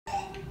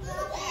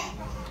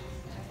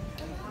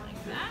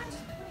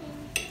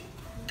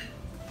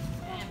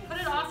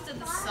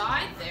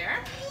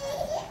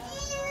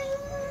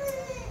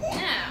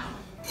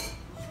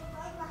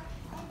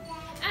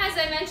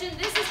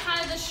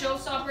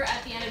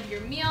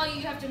your meal.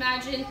 You have to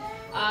imagine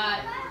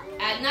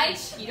at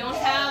night you don't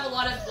have a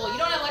lot of, well, you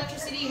don't have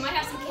electricity. You might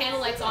have some candle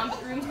lights on, but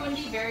the room's going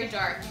to be very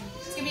dark.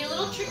 It's going to be a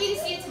little tricky to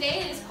see it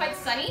today. It is quite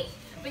sunny,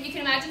 but you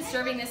can imagine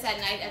serving this at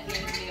night at the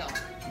end of the meal.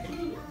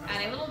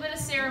 Add a little bit of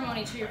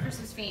ceremony to your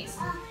Christmas feast.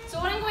 So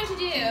what I'm going to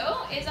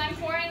do is I'm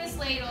pouring this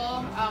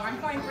ladle, I'm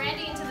pouring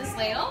brandy into this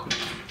ladle.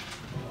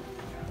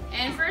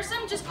 And first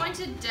I'm just going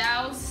to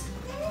douse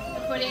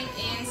the pudding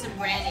in some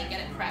brandy,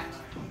 get it prepped.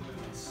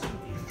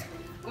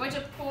 I'm going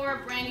to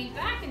pour brandy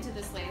back into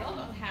this ladle,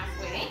 about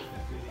halfway.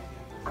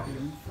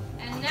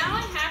 And now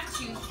I have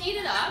to heat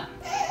it up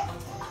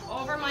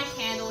over my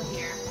candle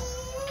here.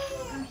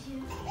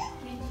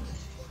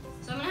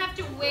 So I'm going to have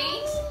to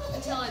wait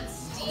until it's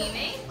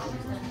steaming.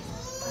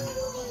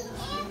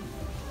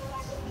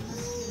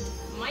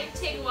 Might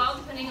take a while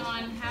depending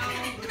on how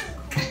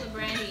cool the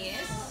brandy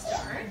is to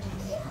start.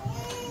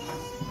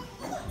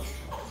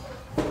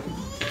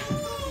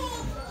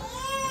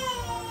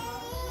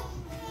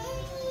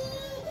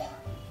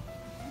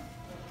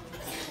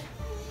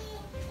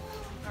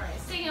 Alright,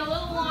 it's taking a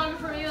little longer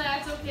for you,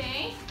 that's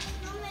okay.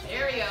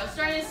 There we go,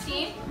 starting to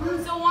steam.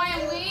 So why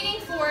I'm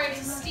waiting for it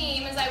to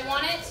steam is I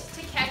want it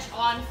to catch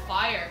on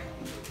fire.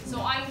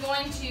 So I'm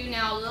going to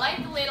now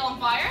light the ladle on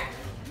fire.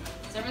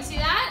 Does everyone see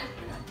that?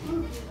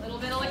 A little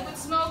bit of liquid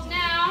smoke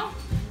now.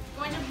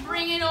 Going to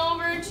bring it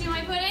over to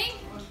my pudding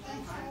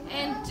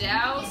and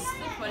douse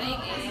the pudding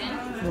in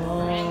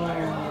brandy.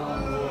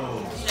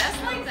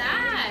 Just like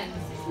that.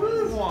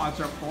 Wow,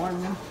 着火咁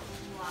樣。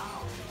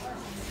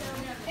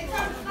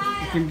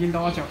見唔見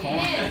到我着火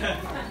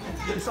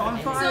？It's on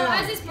fire. So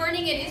as it's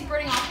burning, it is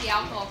burning off the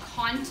alcohol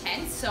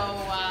content. So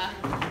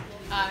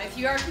if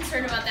you are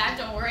concerned about that,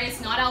 don't worry.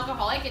 It's not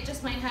alcoholic. It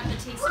just might have the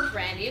taste of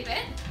brandy a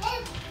bit.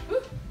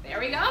 Woo, there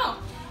we go.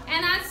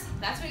 And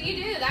that's what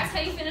you do. That's how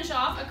you finish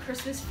off a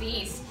Christmas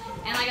feast.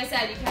 And like I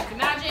said, you can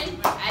imagine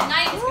at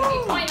night it's going to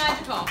be quite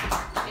magical.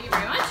 Thank you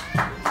very much.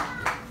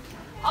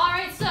 All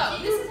right, so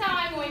this is how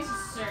I'm going to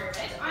serve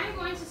it. I'm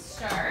going to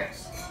start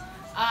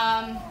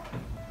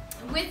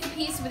with the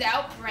piece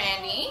without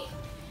brandy,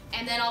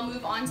 and then I'll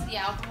move on to the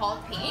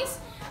alcoholic piece.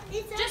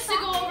 Just to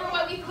go over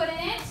what we put in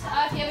it,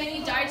 if you have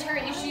any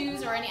dietary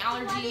issues or any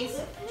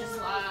allergies, just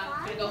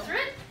gonna go through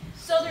it.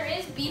 So there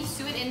is beef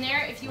suet in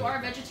there. If you are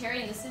a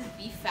vegetarian, this is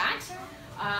beef fat.